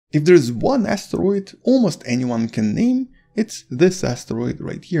If there's one asteroid almost anyone can name, it's this asteroid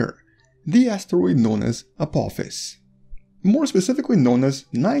right here, the asteroid known as Apophis, more specifically known as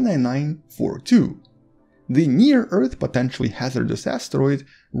 99942, the near-Earth potentially hazardous asteroid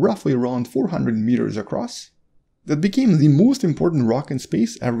roughly around 400 meters across, that became the most important rock in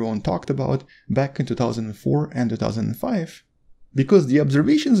space everyone talked about back in 2004 and 2005, because the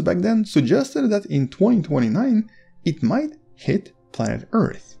observations back then suggested that in 2029 it might hit planet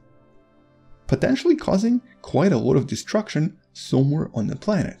Earth, potentially causing quite a lot of destruction somewhere on the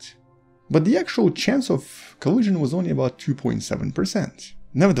planet. But the actual chance of collision was only about 2.7%.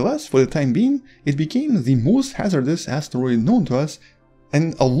 Nevertheless, for the time being, it became the most hazardous asteroid known to us,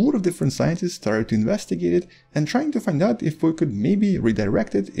 and a lot of different scientists started to investigate it and trying to find out if we could maybe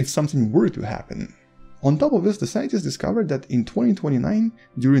redirect it if something were to happen. On top of this, the scientists discovered that in 2029,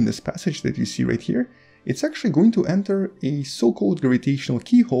 during this passage that you see right here, it's actually going to enter a so-called gravitational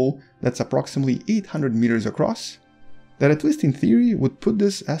keyhole that's approximately 800 meters across, that at least in theory would put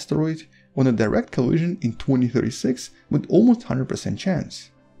this asteroid on a direct collision in 2036 with almost 100%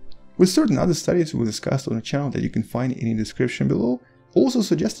 chance. With certain other studies we discussed on the channel that you can find in the description below, also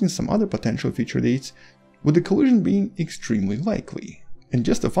suggesting some other potential future dates, with the collision being extremely likely. And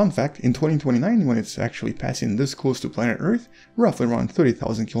just a fun fact, in 2029, when it's actually passing this close to planet Earth, roughly around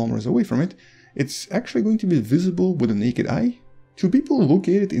 30,000 kilometers away from it, it's actually going to be visible with the naked eye to people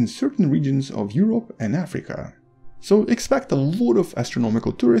located in certain regions of Europe and Africa. So expect a lot of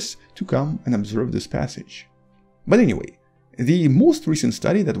astronomical tourists to come and observe this passage. But anyway, the most recent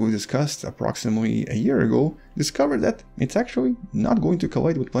study that we discussed approximately a year ago discovered that it's actually not going to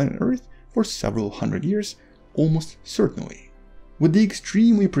collide with planet Earth for several hundred years, almost certainly, with the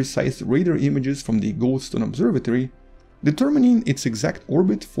extremely precise radar images from the Goldstone Observatory determining its exact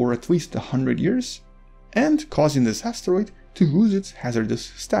orbit for at least 100 years and causing this asteroid to lose its hazardous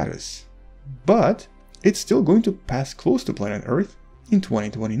status. But it's still going to pass close to planet Earth in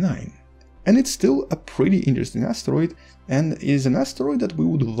 2029. And it's still a pretty interesting asteroid and is an asteroid that we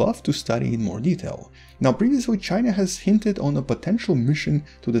would love to study in more detail. Now, previously China has hinted on a potential mission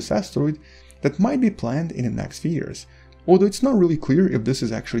to this asteroid that might be planned in the next few years, although it's not really clear if this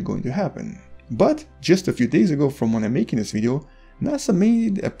is actually going to happen. But just a few days ago from when I'm making this video, NASA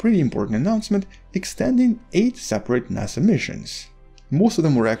made a pretty important announcement extending 8 separate NASA missions. Most of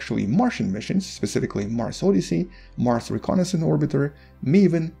them were actually Martian missions, specifically Mars Odyssey, Mars Reconnaissance Orbiter,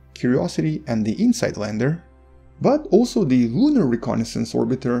 MAVEN, Curiosity and the InSight lander, but also the Lunar Reconnaissance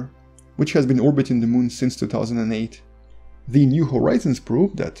Orbiter, which has been orbiting the Moon since 2008, the New Horizons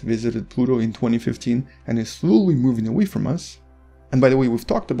probe that visited Pluto in 2015 and is slowly moving away from us. And by the way, we've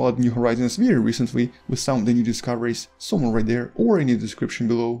talked about New Horizons very recently with some of the new discoveries, somewhere right there or in the description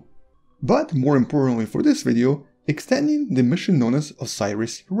below. But more importantly for this video, extending the mission known as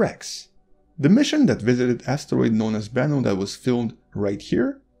Osiris-rex. The mission that visited asteroid known as Bennu that was filmed right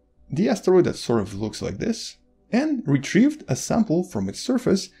here, the asteroid that sort of looks like this, and retrieved a sample from its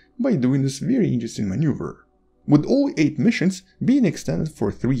surface by doing this very interesting maneuver, with all 8 missions being extended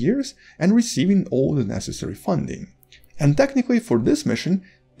for 3 years and receiving all the necessary funding. And technically for this mission,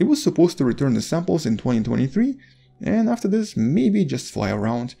 it was supposed to return the samples in 2023, and after this maybe just fly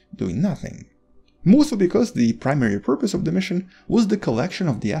around doing nothing. Mostly because the primary purpose of the mission was the collection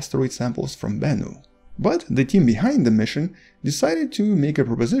of the asteroid samples from Bennu. But the team behind the mission decided to make a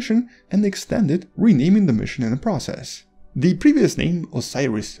proposition and extend it, renaming the mission in the process. The previous name,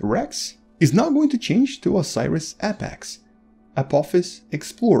 Osiris-rex, is now going to change to Osiris-apex, Apophis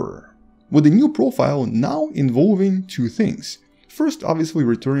Explorer, with a new profile now involving 2 things. First, obviously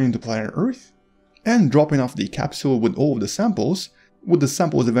returning to planet Earth and dropping off the capsule with all of the samples, with the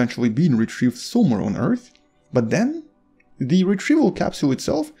samples eventually being retrieved somewhere on Earth, but then the retrieval capsule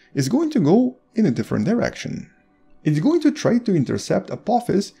itself is going to go in a different direction. It's going to try to intercept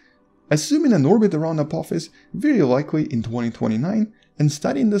Apophis, assuming an orbit around Apophis very likely in 2029, and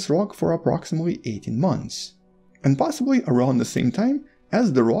studying this rock for approximately 18 months, and possibly around the same time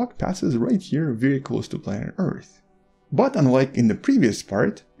as the rock passes right here very close to planet Earth. But unlike in the previous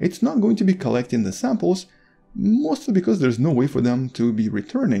part, it's not going to be collecting the samples, mostly because there's no way for them to be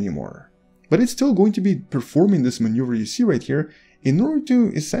returned anymore. But it's still going to be performing this maneuver you see right here in order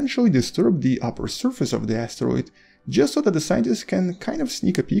to essentially disturb the upper surface of the asteroid, just so that the scientists can kind of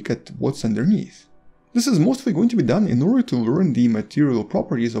sneak a peek at what's underneath. This is mostly going to be done in order to learn the material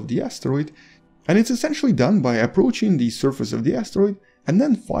properties of the asteroid, and it's essentially done by approaching the surface of the asteroid and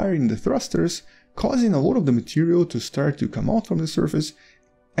then firing the thrusters, causing a lot of the material to start to come out from the surface,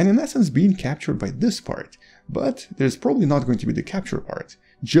 and in essence being captured by this part. But there's probably not going to be the capture part,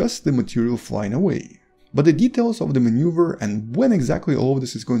 just the material flying away. But the details of the maneuver and when exactly all of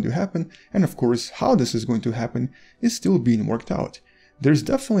this is going to happen, and of course how this is going to happen, is still being worked out. There's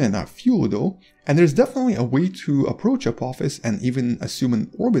definitely enough fuel though, and there's definitely a way to approach Apophis and even assume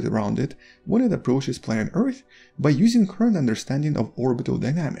an orbit around it when it approaches planet Earth by using current understanding of orbital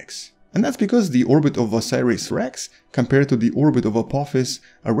dynamics. And that's because the orbit of Osiris-rex, compared to the orbit of Apophis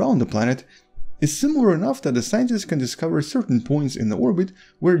around the planet, is similar enough that the scientists can discover certain points in the orbit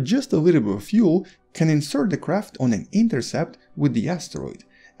where just a little bit of fuel can insert the craft on an intercept with the asteroid,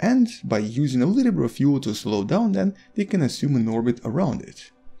 and by using a little bit of fuel to slow down then, they can assume an orbit around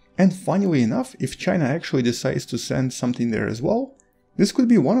it. And funnily enough, if China actually decides to send something there as well, this could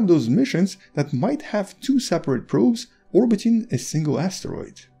be one of those missions that might have two separate probes orbiting a single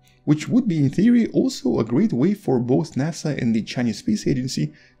asteroid, which would be in theory also a great way for both NASA and the Chinese Space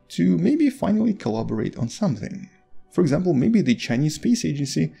Agency to maybe finally collaborate on something. For example, maybe the Chinese Space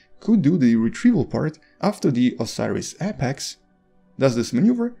Agency could do the retrieval part after the Osiris-apex does this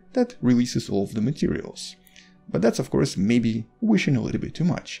maneuver that releases all of the materials. But that's of course maybe wishing a little bit too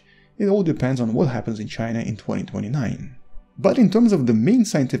much. It all depends on what happens in China in 2029. But in terms of the main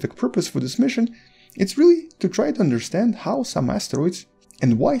scientific purpose for this mission, it's really to try to understand how some asteroids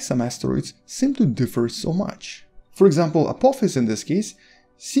and why some asteroids seem to differ so much. For example, Apophis in this case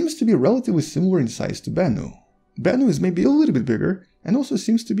seems to be relatively similar in size to Bennu. Bennu is maybe a little bit bigger and also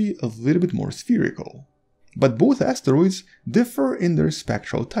seems to be a little bit more spherical. But both asteroids differ in their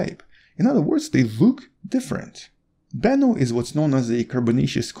spectral type. In other words, they look different. Bennu is what's known as a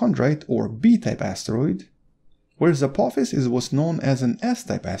carbonaceous chondrite or B-type asteroid, whereas Apophis is what's known as an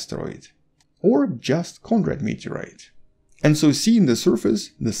S-type asteroid, or just chondrite meteorite. And so seeing the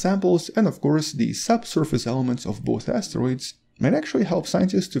surface, the samples, and of course the subsurface elements of both asteroids might actually help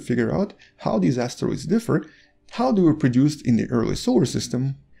scientists to figure out how these asteroids differ, how they were produced in the early solar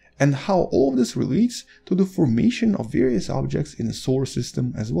system, and how all of this relates to the formation of various objects in the solar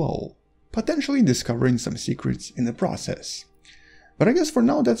system as well, potentially discovering some secrets in the process. But I guess for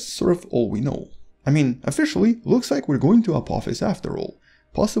now that's sort of all we know. I mean, officially, looks like we're going to Apophis after all,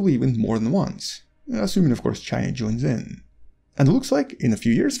 possibly even more than once, assuming of course China joins in. And it looks like in a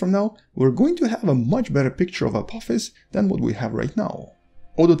few years from now, we're going to have a much better picture of Apophis than what we have right now.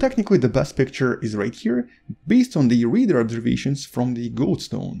 Although technically the best picture is right here, based on the radar observations from the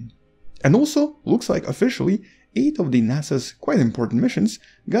Goldstone. And also, looks like officially, 8 of the NASA's quite important missions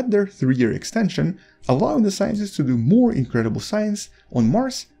got their 3-year extension, allowing the scientists to do more incredible science on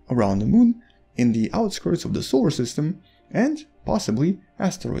Mars, around the Moon, in the outskirts of the solar system, and possibly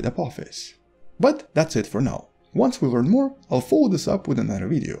Asteroid Apophis. But that's it for now. Once we learn more, I'll follow this up with another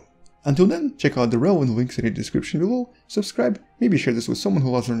video. Until then, check out the relevant links in the description below, subscribe, maybe share this with someone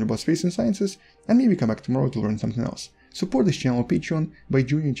who loves learning about space and sciences, and maybe come back tomorrow to learn something else. Support this channel on Patreon by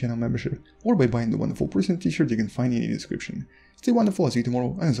joining channel membership or by buying the Wonderful Person t-shirt you can find in the description. Stay wonderful, I'll see you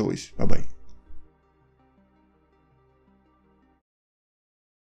tomorrow, and as always, bye bye.